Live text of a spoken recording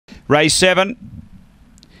Race 7.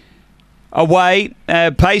 Away,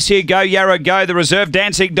 pace here, Go Yarra Go. The reserve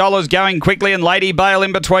Dancing Dollars going quickly, and Lady Bale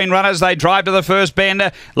in between runners. They drive to the first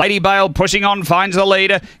bend. Lady Bale pushing on, finds the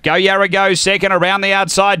leader. Go Yarra Go second around the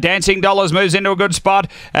outside. Dancing Dollars moves into a good spot.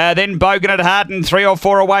 Then Bogan at Hart and 3 or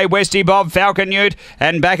 4 away. Westy Bob, Falcon Ute,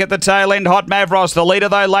 and back at the tail end, Hot Mavros. The leader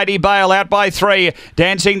though, Lady Bale out by 3.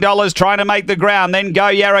 Dancing Dollars trying to make the ground. Then Go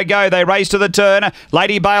Yarra Go. They race to the turn.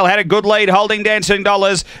 Lady Bale had a good lead holding Dancing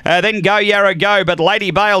Dollars. Then Go Yarra Go, but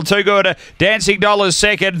Lady Bale too good. Dancing Dollars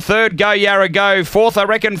second, third Go Yarra Go, fourth I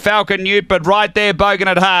reckon Falcon Ute, but right there Bogan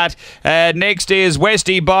at Hart. Next is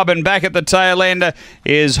Westy Bob, and back at the tail end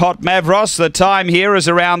is Hot Mavros. The time here is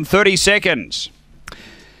around 30 seconds.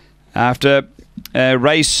 After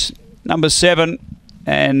race number 7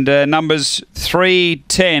 and numbers 3,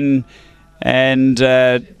 10 and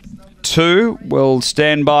 2 will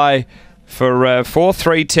stand by for 4,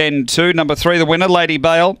 3, 10, 2. Number 3, the winner, Lady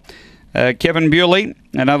Bale. Kevin Bewley,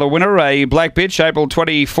 another winner, a black bitch, April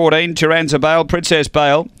 2014, Chiranza Bale, Princess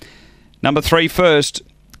Bale. Number 3 first.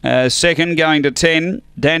 Second, going to 10,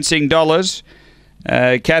 Dancing Dollars.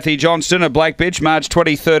 Kathy Johnston, a black bitch, March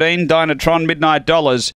 2013, Dynatron, Midnight Dollars.